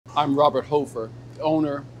I'm Robert Hofer,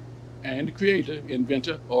 owner and creator,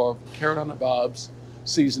 inventor of Carolina Bob's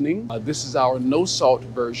seasoning. This is our no salt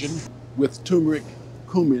version with turmeric,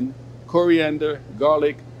 cumin, coriander,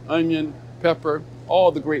 garlic, onion, pepper,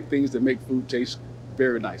 all the great things that make food taste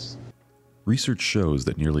very nice. Research shows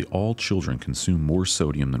that nearly all children consume more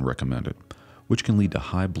sodium than recommended, which can lead to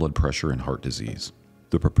high blood pressure and heart disease.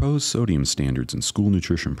 The proposed sodium standards in school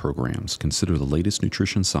nutrition programs consider the latest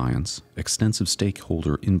nutrition science, extensive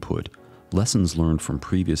stakeholder input, lessons learned from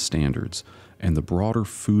previous standards, and the broader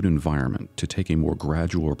food environment to take a more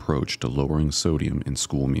gradual approach to lowering sodium in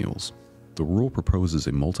school meals. The rule proposes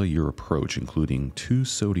a multi-year approach including 2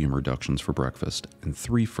 sodium reductions for breakfast and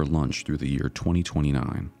 3 for lunch through the year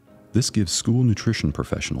 2029. This gives school nutrition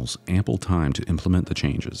professionals ample time to implement the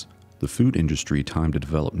changes, the food industry time to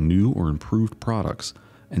develop new or improved products,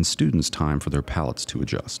 and students time for their palates to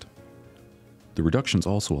adjust. The reductions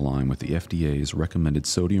also align with the FDA's recommended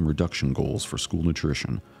sodium reduction goals for school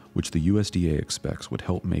nutrition, which the USDA expects would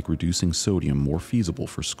help make reducing sodium more feasible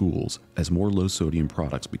for schools as more low-sodium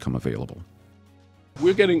products become available.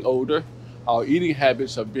 We're getting older. Our eating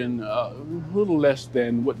habits have been a little less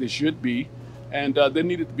than what they should be, and there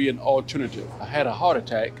needed to be an alternative. I had a heart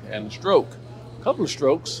attack and a stroke, a couple of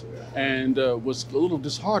strokes, and was a little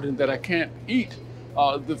disheartened that I can't eat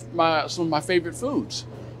some of my favorite foods.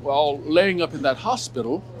 While laying up in that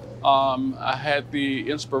hospital, I had the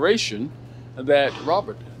inspiration that,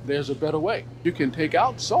 Robert, there's a better way. You can take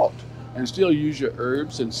out salt and still use your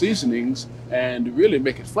herbs and seasonings and really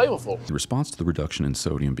make it flavorful. In response to the reduction in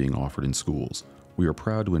sodium being offered in schools, we are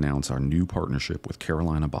proud to announce our new partnership with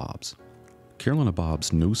Carolina Bob's. Carolina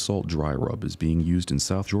Bob's No Salt Dry Rub is being used in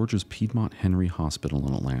South Georgia's Piedmont Henry Hospital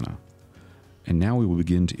in Atlanta. And now we will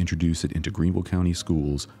begin to introduce it into Greenville County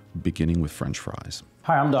Schools, beginning with French fries.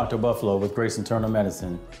 Hi, I'm Dr. Buffalo with Grace Internal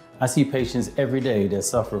Medicine. I see patients every day that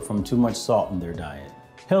suffer from too much salt in their diet.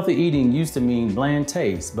 Healthy eating used to mean bland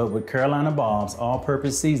taste, but with Carolina Bob's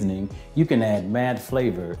all-purpose seasoning, you can add mad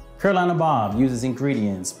flavor. Carolina Bob uses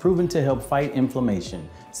ingredients proven to help fight inflammation,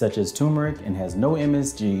 such as turmeric, and has no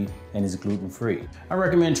MSG and is gluten-free. I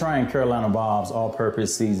recommend trying Carolina Bob's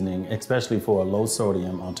all-purpose seasoning, especially for a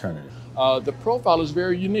low-sodium alternative. The profile is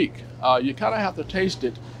very unique. You kind of have to taste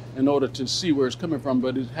it in order to see where it's coming from,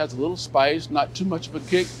 but it has a little spice, not too much of a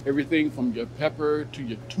kick. Everything from your pepper to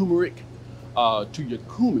your turmeric to your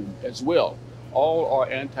cumin as well. All are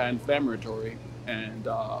anti-inflammatory and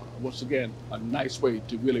once again, a nice way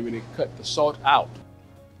to really cut the salt out.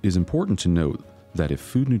 It is important to note that if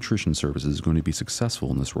Food Nutrition Services is going to be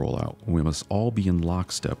successful in this rollout, we must all be in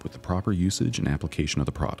lockstep with the proper usage and application of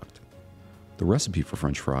the product. The recipe for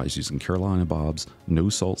French fries using Carolina Bob's no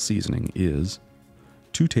salt seasoning is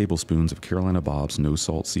 2 tablespoons of Carolina Bob's no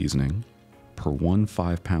salt seasoning per 1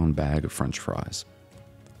 5-pound bag of French fries.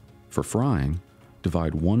 For frying,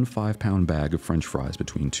 divide 1 5-pound bag of French fries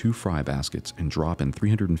between 2 fry baskets and drop in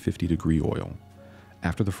 350-degree oil.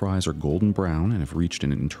 After the fries are golden brown and have reached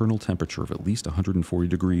an internal temperature of at least 140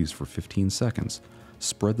 degrees for 15 seconds,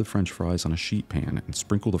 spread the French fries on a sheet pan and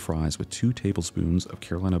sprinkle the fries with 2 tablespoons of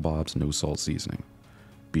Carolina Bob's no salt seasoning.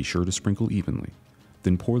 Be sure to sprinkle evenly.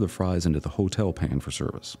 Then pour the fries into the hotel pan for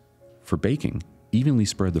service. For baking, evenly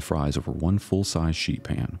spread the fries over 1 full-size sheet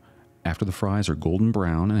pan. After the fries are golden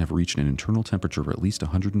brown and have reached an internal temperature of at least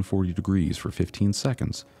 140 degrees for 15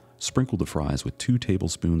 seconds, sprinkle the fries with 2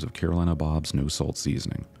 tablespoons of Carolina Bob's no salt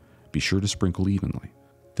seasoning. Be sure to sprinkle evenly.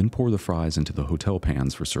 Then pour the fries into the hotel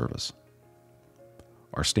pans for service.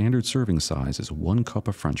 Our standard serving size is 1 cup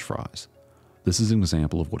of French fries. This is an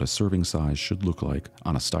example of what a serving size should look like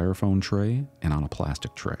on a styrofoam tray and on a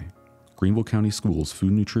plastic tray. Greenville County Schools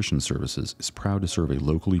Food Nutrition Services is proud to serve a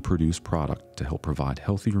locally produced product to help provide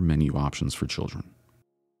healthier menu options for children.